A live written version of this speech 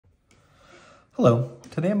Hello,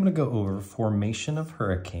 today I'm going to go over formation of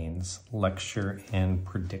hurricanes, lecture, and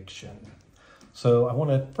prediction. So I want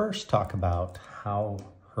to first talk about how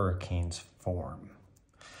hurricanes form.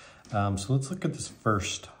 So let's look at this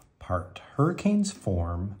first part. Hurricanes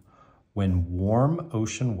form when warm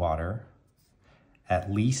ocean water,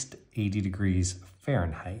 at least 80 degrees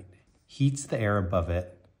Fahrenheit, heats the air above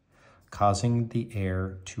it, causing the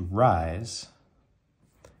air to rise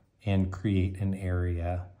and create an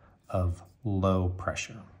area of low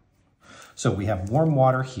pressure. So we have warm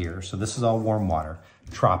water here. So this is all warm water.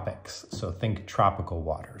 Tropics. So think tropical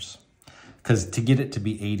waters. Because to get it to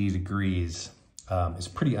be 80 degrees is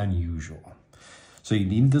pretty unusual. So you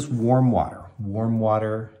need this warm water. Warm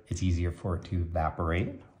water, it's easier for it to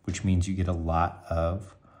evaporate, which means you get a lot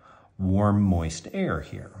of warm, moist air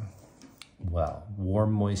here. Well,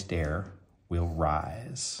 warm, moist air will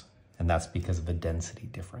rise, and that's because of the density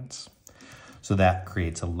difference. So that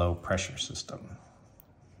creates a low pressure system.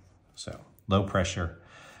 So low pressure,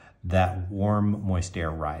 that warm, moist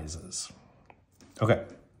air rises. Okay.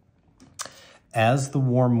 As the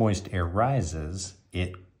warm, moist air rises,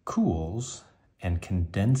 it cools and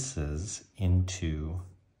condenses into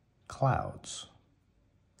clouds,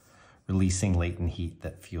 releasing latent heat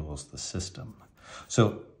that fuels the system.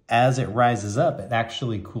 So as it rises up, it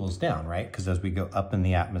actually cools down, right? Because as we go up in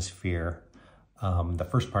the atmosphere, the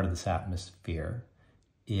first part of this atmosphere,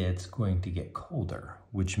 it's going to get colder,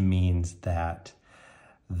 which means that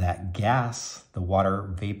that gas, the water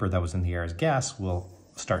vapor that was in the air as gas, will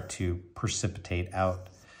start to precipitate out,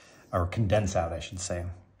 or condense out, I should say,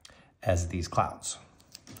 as these clouds.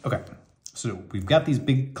 Okay, so we've got these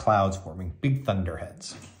big clouds forming, big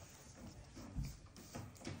thunderheads.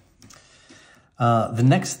 The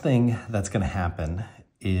next thing that's going to happen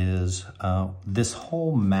is this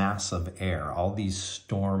whole mass of air, all these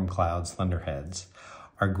storm clouds, thunderheads,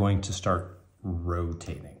 are going to start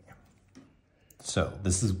rotating. So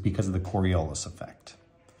this is because of the Coriolis effect.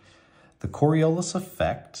 The Coriolis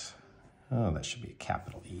effect, oh, that should be a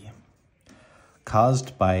capital E,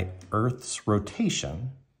 caused by Earth's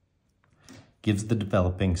rotation, gives the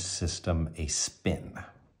developing system a spin,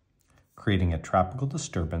 creating a tropical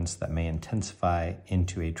disturbance that may intensify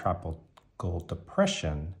into a tropical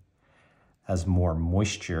depression as more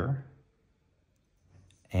moisture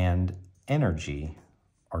and energy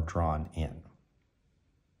are drawn in.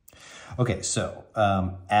 Okay, so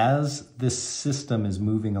as this system is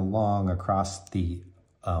moving along across the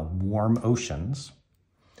warm oceans,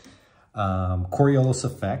 Coriolis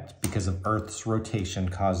effect, because of Earth's rotation,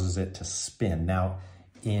 causes it to spin. Now,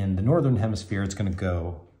 in the northern hemisphere, it's going to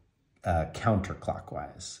go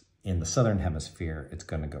counterclockwise. In the southern hemisphere, it's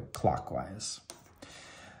going to go clockwise.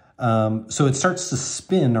 So it starts to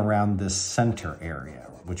spin around this center area,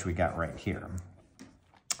 which we got right here.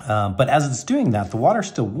 But as it's doing that, the water's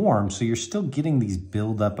still warm, so you're still getting these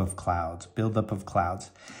buildup of clouds.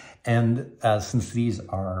 And since these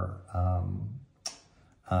are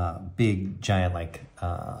big, giant, like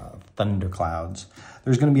thunder clouds,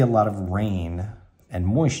 there's going to be a lot of rain and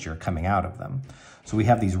moisture coming out of them. So we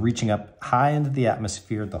have these reaching up high into the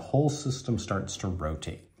atmosphere. The whole system starts to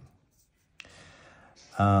rotate.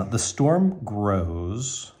 The storm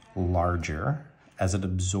grows larger as it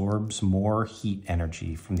absorbs more heat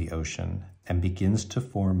energy from the ocean and begins to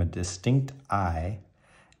form a distinct eye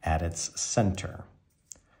at its center,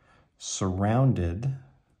 surrounded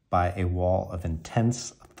by a wall of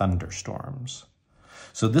intense thunderstorms.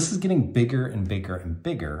 So this is getting bigger and bigger and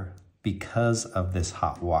bigger because of this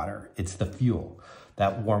hot water. It's the fuel.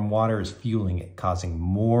 That warm water is fueling it, causing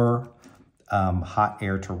more hot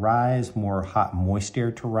air to rise, more hot moist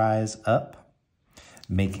air to rise up,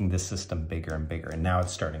 making the system bigger and bigger. And now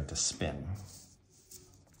it's starting to spin.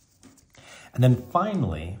 And then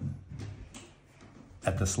finally,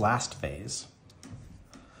 at this last phase,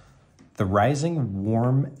 the rising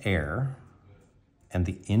warm air and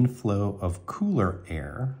the inflow of cooler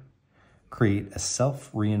air create a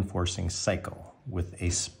self-reinforcing cycle with a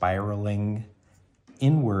spiraling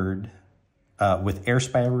inward, with air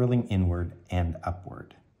spiraling inward and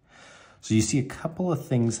upward. So you see a couple of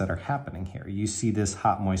things that are happening here. You see this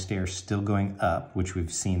hot, moist air still going up, which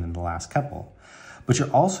we've seen in the last couple, but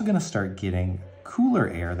you're also going to start getting cooler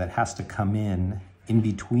air that has to come in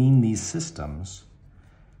between these systems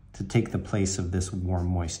to take the place of this warm,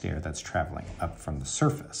 moist air that's traveling up from the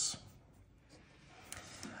surface.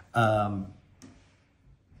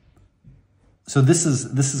 So this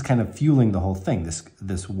is kind of fueling the whole thing. This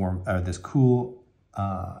cool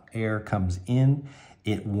air comes in,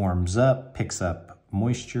 it warms up, picks up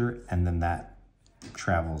moisture, and then that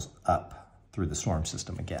travels up through the storm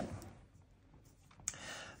system again.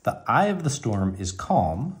 The eye of the storm is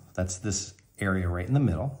calm. That's this area right in the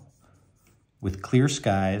middle, with clear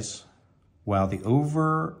skies, while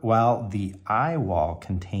the eye wall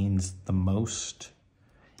contains the most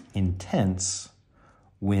intense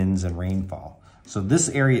winds and rainfall. So this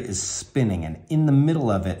area is spinning, and in the middle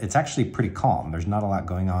of it, it's actually pretty calm. There's not a lot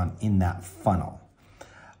going on in that funnel.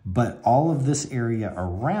 But all of this area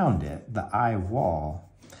around it, the eye wall,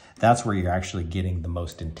 that's where you're actually getting the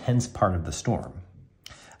most intense part of the storm,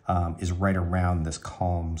 is right around this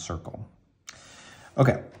calm circle.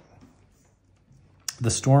 Okay.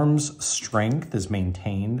 The storm's strength is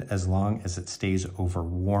maintained as long as it stays over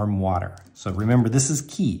warm water. So remember, this is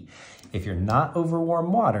key. If you're not over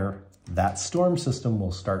warm water, that storm system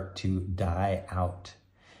will start to die out.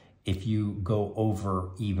 If you go over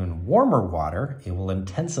even warmer water, it will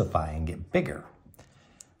intensify and get bigger,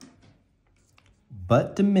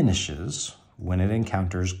 but diminishes when it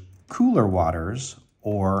encounters cooler waters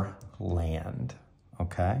or land,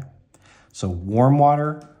 okay? So warm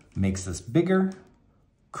water makes this bigger,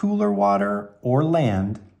 cooler water or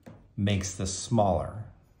land makes this smaller,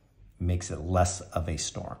 makes it less of a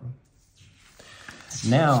storm.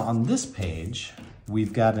 Now on this page,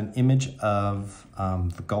 we've got an image of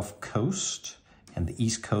the Gulf Coast and the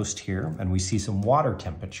East Coast here, and we see some water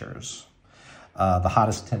temperatures. The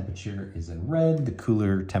hottest temperature is in red, the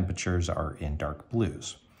cooler temperatures are in dark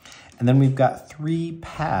blues. And then we've got three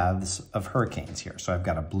paths of hurricanes here. So I've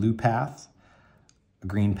got a blue path, a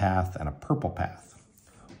green path, and a purple path.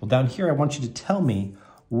 Well, down here, I want you to tell me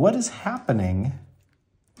what is happening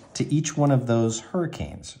to each one of those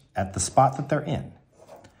hurricanes at the spot that they're in.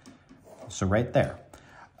 So right there.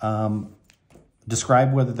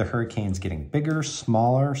 Describe whether the hurricane's getting bigger,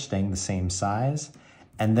 smaller, staying the same size,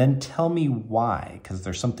 and then tell me why, because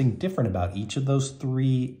there's something different about each of those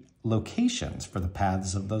three locations for the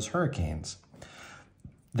paths of those hurricanes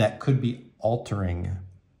that could be altering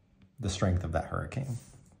the strength of that hurricane.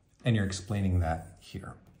 And you're explaining that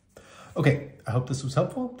here. Okay, I hope this was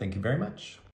helpful. Thank you very much.